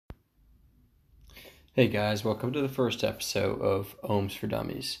Hey guys, welcome to the first episode of Ohms for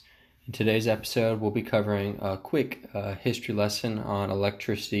Dummies. In today's episode, we'll be covering a quick history lesson on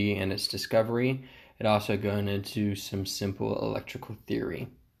electricity and its discovery, and also going into some simple electrical theory.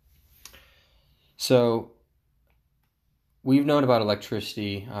 So, we've known about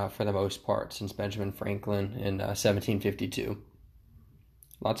electricity for the most part since Benjamin Franklin in 1752.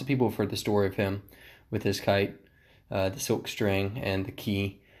 Lots of people have heard the story of him with his kite, the silk string, and the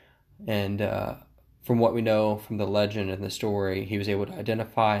key, and from what we know from the legend and the story, he was able to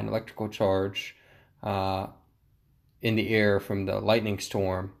identify an electrical charge in the air from the lightning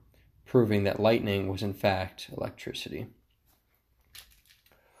storm, proving that lightning was in fact electricity.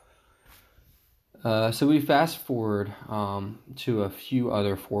 So we fast forward to a few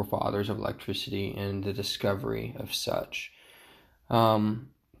other forefathers of electricity and the discovery of such. In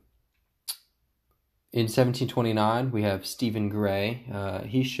 1729, we have Stephen Gray.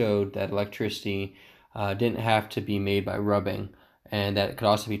 He showed that electricity didn't have to be made by rubbing, and that it could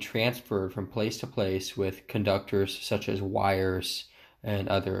also be transferred from place to place with conductors such as wires and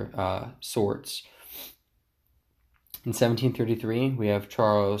other sorts. In 1733, we have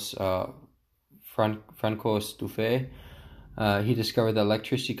Charles Francois Dufay. He discovered that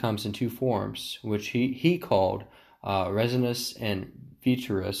electricity comes in two forms, which he called resonance and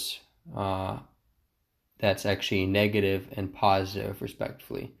vitreous. That's actually negative and positive,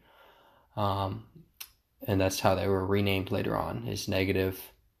 respectively. And that's how they were renamed later on, is negative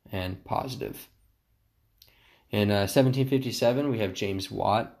and positive. In 1757, we have James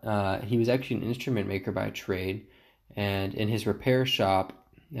Watt. He was actually an instrument maker by trade, and in his repair shop,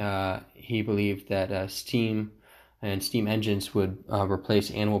 he believed that steam and steam engines would replace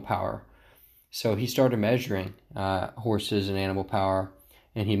animal power. So he started measuring horses and animal power,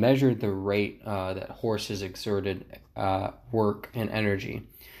 and he measured the rate that horses exerted work and energy,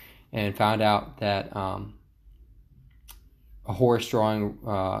 and found out that a horse drawing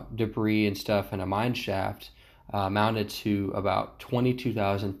debris and stuff in a mine shaft amounted to about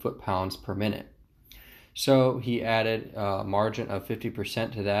 22,000 foot-pounds per minute. So he added a margin of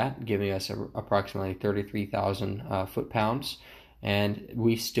 50% to that, giving us approximately 33,000 foot-pounds. And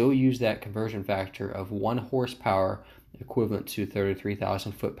we still use that conversion factor of 1 horsepower equivalent to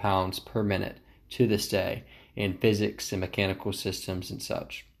 33,000 foot-pounds per minute to this day in physics and mechanical systems and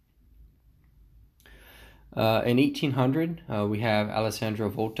such. In 1800, we have Alessandro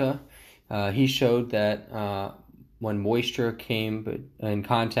Volta. He showed that when moisture came in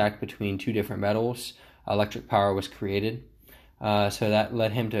contact between two different metals, electric power was created. So that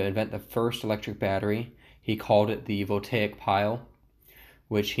led him to invent the first electric battery. He called it the voltaic pile,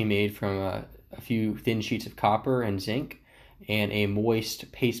 which he made from a few thin sheets of copper and zinc and a moist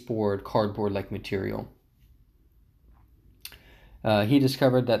pasteboard cardboard-like material. He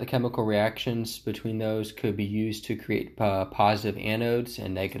discovered that the chemical reactions between those could be used to create positive anodes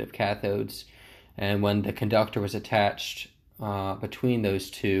and negative cathodes. And when the conductor was attached between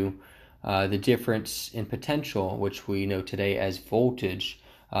those two, the difference in potential, which we know today as voltage,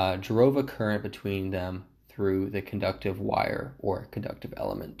 drove a current between them through the conductive wire or conductive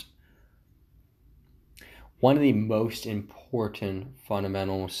element. One of the most important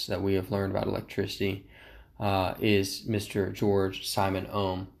fundamentals that we have learned about electricity is Mr. George Simon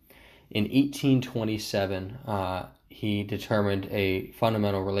Ohm. In 1827, he determined a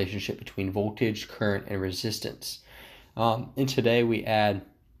fundamental relationship between voltage, current, and resistance. And today we add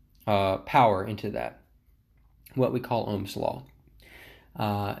power into that, what we call Ohm's law.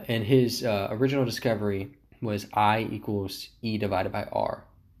 And his original discovery was I equals E divided by R.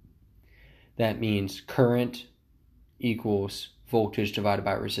 That means current equals voltage divided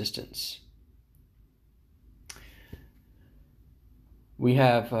by resistance. We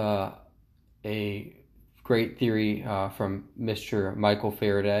have a great theory from Mr. Michael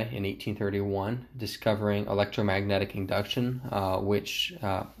Faraday in 1831, discovering electromagnetic induction, which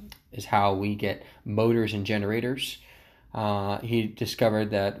is how we get motors and generators. He discovered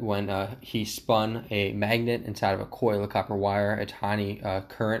that when he spun a magnet inside of a coil of copper wire, a tiny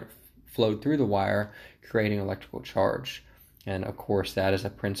current flowed through the wire, creating electrical charge. And of course, that is a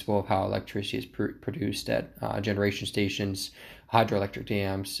principle of how electricity is produced at generation stations, hydroelectric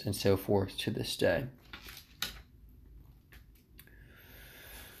dams, and so forth to this day.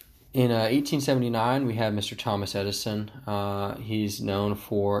 In 1879, we have Mr. Thomas Edison. He's known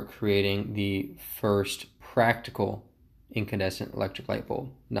for creating the first practical incandescent electric light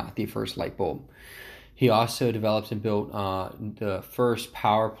bulb, not the first light bulb. He also developed and built the first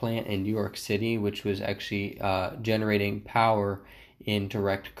power plant in New York City, which was actually generating power in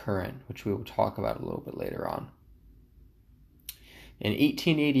direct current, which we will talk about a little bit later on. In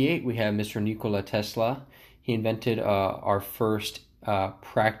 1888, we have Mr. Nikola Tesla. He invented our first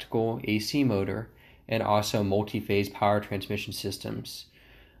practical AC motor and also multi-phase power transmission systems.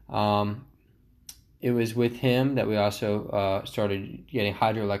 It was with him that we also started getting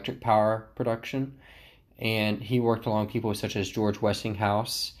hydroelectric power production, and he worked along people such as George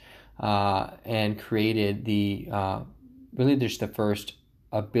Westinghouse and created really just the first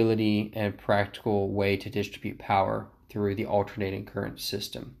ability and practical way to distribute power through the alternating current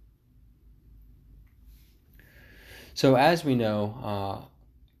system. So as we know,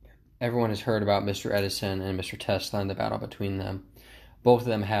 everyone has heard about Mr. Edison and Mr. Tesla and the battle between them. Both of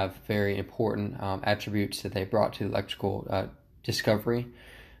them have very important attributes that they brought to electrical discovery.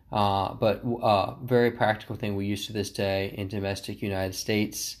 But a very practical thing we use to this day in domestic United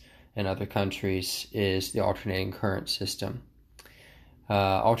States and other countries is the alternating current system.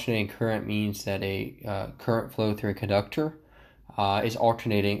 Alternating current means that a current flow through a conductor is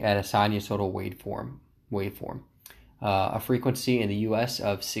alternating at a sinusoidal waveform, a frequency in the US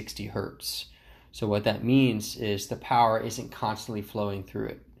of 60 hertz. So what that means is the power isn't constantly flowing through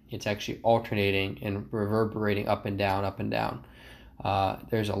it. It's actually alternating and reverberating up and down, up and down.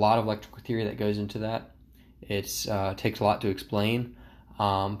 There's a lot of electrical theory that goes into that. It takes a lot to explain,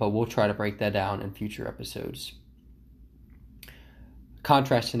 but we'll try to break that down in future episodes.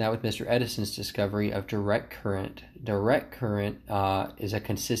 Contrasting that with Mr. Edison's discovery of direct current. Direct current is a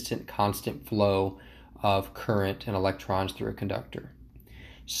consistent, constant flow of current and electrons through a conductor.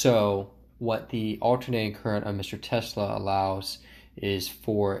 So what the alternating current of Mr. Tesla allows is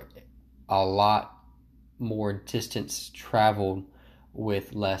for a lot more distance traveled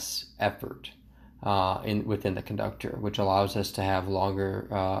with less effort within the conductor, which allows us to have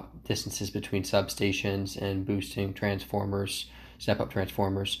longer distances between substations and boosting transformers, step-up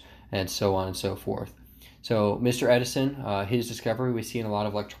transformers, and so on and so forth. So Mr. Edison, his discovery, we see in a lot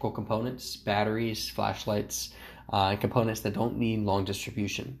of electrical components, batteries, flashlights, and components that don't need long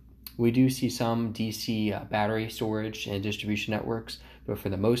distribution. We do see some DC battery storage and distribution networks, but for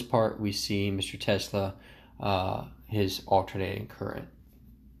the most part, we see Mr. Tesla, his alternating current,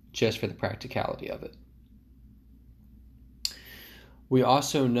 just for the practicality of it. We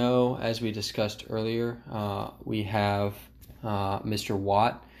also know, as we discussed earlier, we have Mr.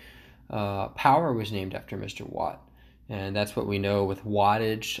 Watt. Power was named after Mr. Watt, and that's what we know with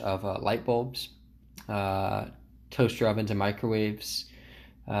wattage of light bulbs, toaster ovens and microwaves,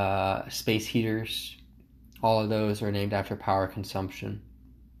 space heaters. All of those are named after power consumption.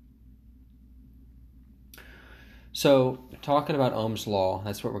 So talking about Ohm's law,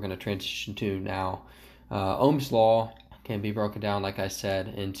 that's what we're going to transition to now. Ohm's law can be broken down, like I said,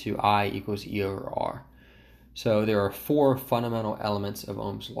 into I equals E over R. So there are four fundamental elements of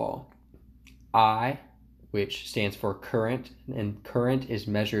Ohm's law. I, which stands for current, and current is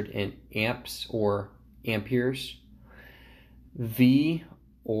measured in amps or amperes. V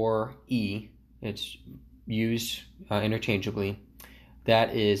or E, it's used interchangeably.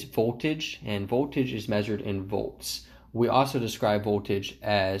 That is voltage, and voltage is measured in volts. We also describe voltage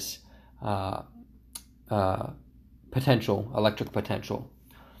as potential, electric potential.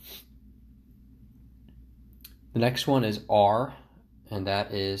 The next one is R, and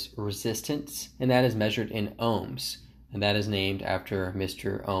that is resistance, and that is measured in ohms, and that is named after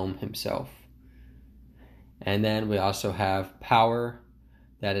Mr. Ohm himself. And then we also have power,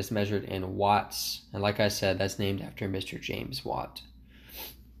 that is measured in watts, and like I said, that's named after Mr. James Watt.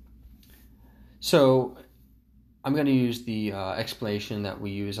 So I'm going to use the explanation that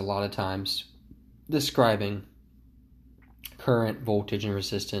we use a lot of times describing current, voltage, and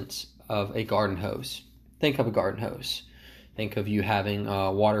resistance of a garden hose. Think of a garden hose. Think of you having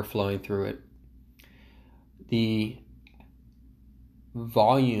water flowing through it. The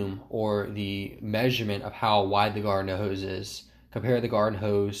volume or the measurement of how wide the garden hose is, compare the garden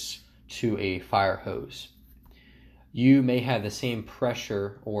hose to a fire hose. You may have the same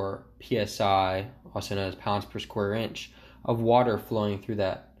pressure, or PSI, also known as pounds per square inch, of water flowing through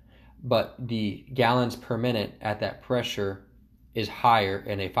that, but the gallons per minute at that pressure is higher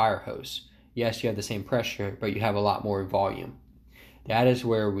in a fire hose. Yes, you have the same pressure, but you have a lot more volume. That is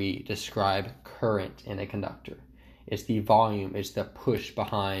where we describe current in a conductor. It's the volume, it's the push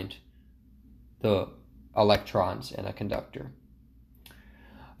behind the electrons in a conductor.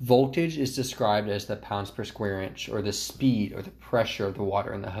 Voltage is described as the pounds per square inch, or the speed or the pressure of the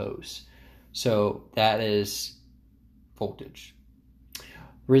water in the hose. So that is voltage.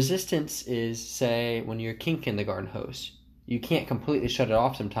 Resistance is, say, when you're kinking the garden hose. You can't completely shut it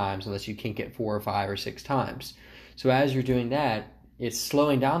off sometimes unless you kink it 4 or 5 or 6 times. So as you're doing that, it's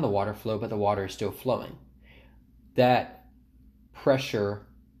slowing down the water flow, but the water is still flowing. That pressure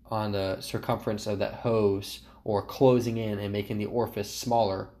on the circumference of that hose, or closing in and making the orifice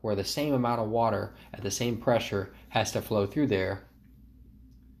smaller, where the same amount of water at the same pressure has to flow through there,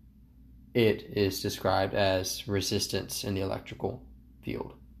 it is described as resistance in the electrical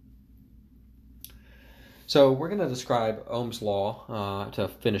field. So we're going to describe Ohm's law to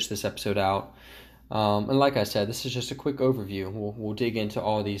finish this episode out. And like I said, this is just a quick overview. We'll dig into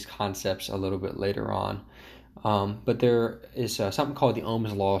all these concepts a little bit later on. But there is something called the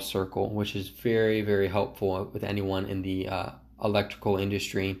Ohm's law circle, which is very, very helpful with anyone in the electrical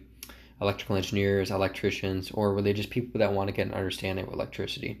industry, electrical engineers, electricians, or religious people that want to get an understanding of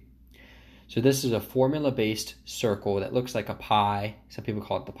electricity. So this is a formula-based circle that looks like a pie. Some people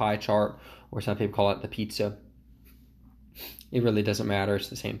call it the pie chart, or some people call it the pizza. It really doesn't matter. It's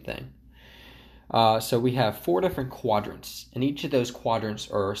the same thing. So we have 4 different quadrants, and each of those quadrants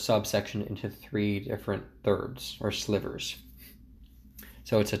are subsectioned into 3 different thirds or slivers.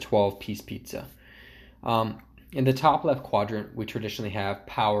 So it's a 12-piece pizza. In the top left quadrant, we traditionally have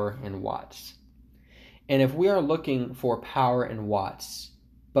power in watts. And if we are looking for power in watts,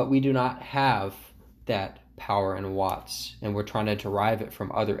 but we do not have that power in watts, and we're trying to derive it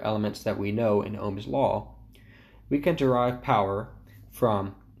from other elements that we know in Ohm's law, we can derive power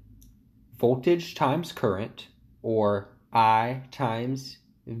from voltage times current, or I times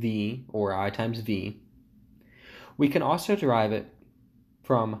V, or I times V. We can also derive it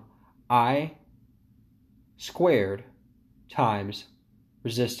from I squared times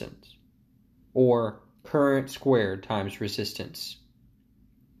resistance, or current squared times resistance.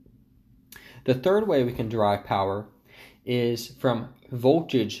 The third way we can derive power is from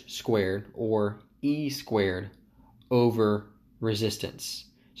voltage squared, or E squared, over resistance.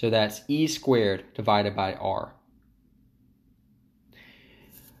 So that's E squared divided by R.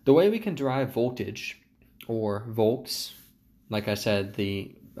 The way we can derive voltage, or volts, like I said,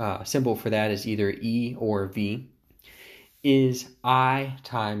 the symbol for that is either E or V, is I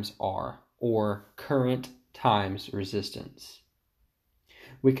times R, or current times resistance.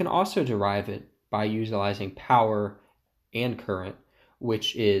 We can also derive it by utilizing power and current,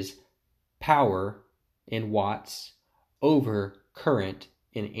 which is power in watts over current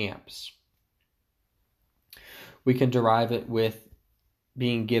in amps. We can derive it with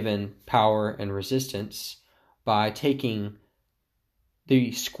being given power and resistance by taking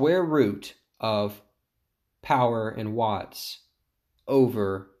the square root of power in watts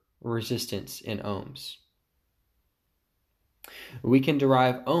over resistance in ohms. We can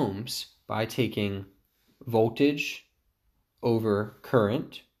derive ohms by taking voltage over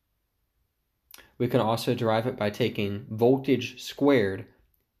current. We can also derive it by taking voltage squared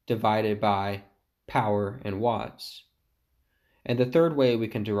divided by power in watts. And the third way we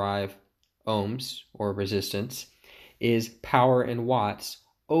can derive ohms, or resistance, is power in watts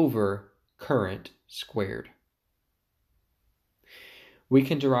over current squared. We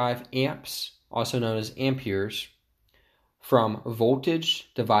can derive amps, also known as amperes, from voltage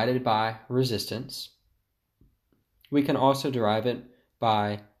divided by resistance. We can also derive it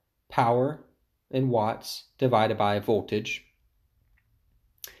by power in watts divided by voltage.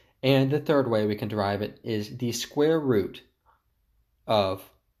 And the third way we can derive it is the square root of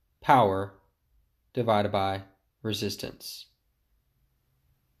power divided by resistance.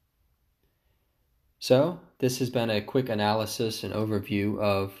 So this has been a quick analysis and overview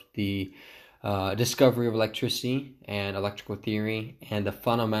of the discovery of electricity and electrical theory and the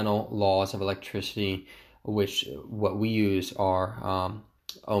fundamental laws of electricity, which what we use are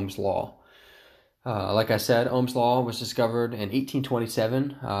Ohm's law. Like I said, Ohm's law was discovered in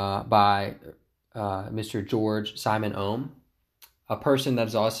 1827 by Mr. George Simon Ohm. A person that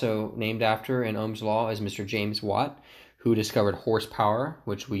is also named after in Ohm's law is Mr. James Watt, who discovered horsepower,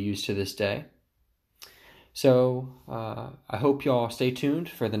 which we use to this day. So I hope y'all stay tuned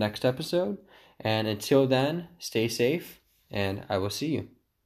for the next episode. And until then, stay safe, and I will see you.